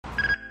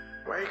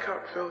Wake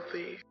up,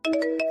 filthy.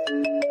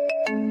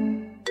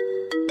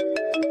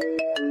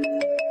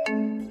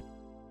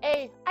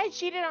 Hey, I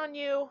cheated on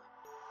you.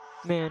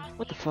 Man,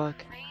 what the fuck?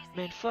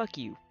 Man, fuck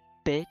you,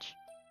 bitch.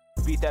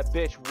 Beat that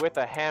bitch with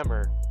a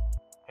hammer.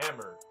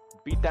 Hammer.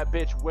 Beat that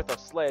bitch with a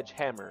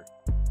sledgehammer.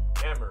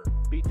 Hammer.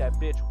 Beat that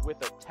bitch with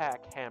a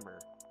tack hammer.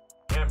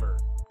 Hammer.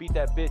 Beat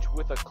that bitch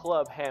with a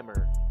club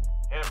hammer.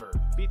 Hammer.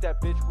 Beat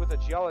that bitch with a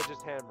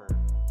geologist hammer.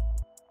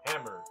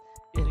 Hammer.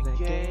 In the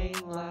gang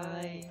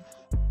life,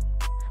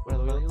 where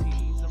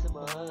loyalty's a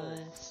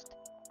must,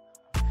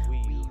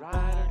 We we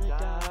ride or die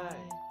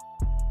die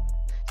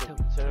till till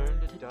we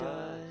turn to dust.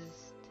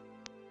 dust.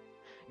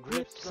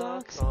 Grip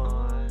socks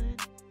on.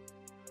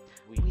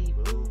 we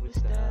move with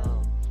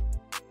stealth.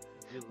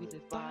 We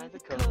live by the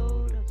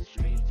code of the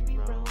streets we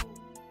roam.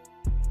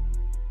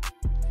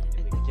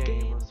 In the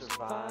game of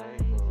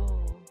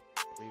survival,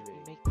 we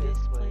make this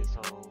place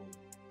home.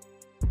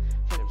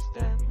 For every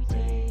step we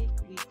take,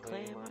 we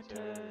claim our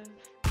turf.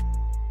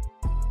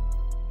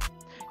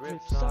 Grip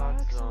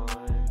socks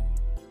on,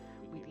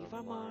 we leave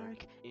our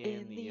mark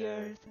in the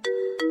earth.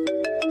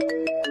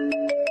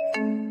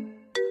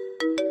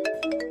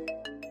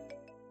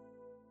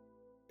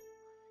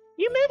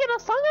 You making a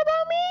song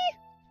about me?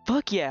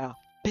 Fuck yeah,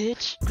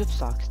 bitch! Grip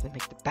socks that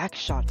make the back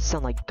shots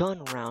sound like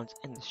gun rounds.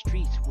 In the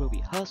streets where we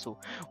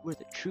hustle, where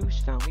the truth's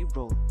found, we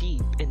roll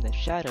deep in the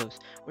shadows,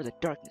 where the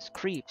darkness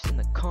creeps. In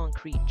the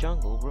concrete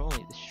jungle where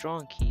only the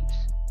strong keeps.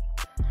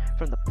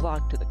 From the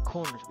block to the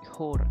corners we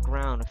hold our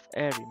ground. With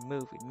every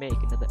move we make,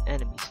 another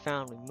enemy's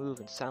found. We move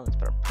in silence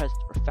but our presence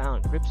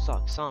profound. Grip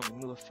socks on,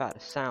 we move without a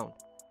sound.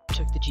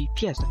 Took the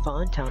GPS to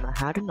find town on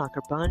how to knock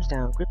our buns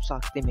down. Grip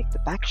socks, they make the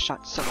back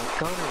shots sound like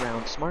gun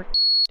around. Smart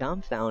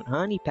dumbfound,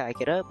 honey,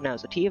 pack it up now.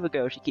 Sativa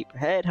go, she keep her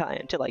head high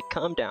until I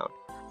come down.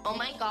 Oh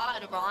my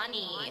god,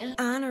 Ronnie.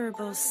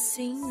 Honorable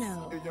C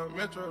note. If young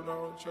Metro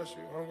don't trust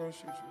you, I'm gonna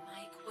shoot you.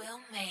 Mike Will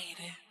made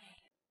it.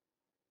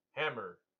 Hammer.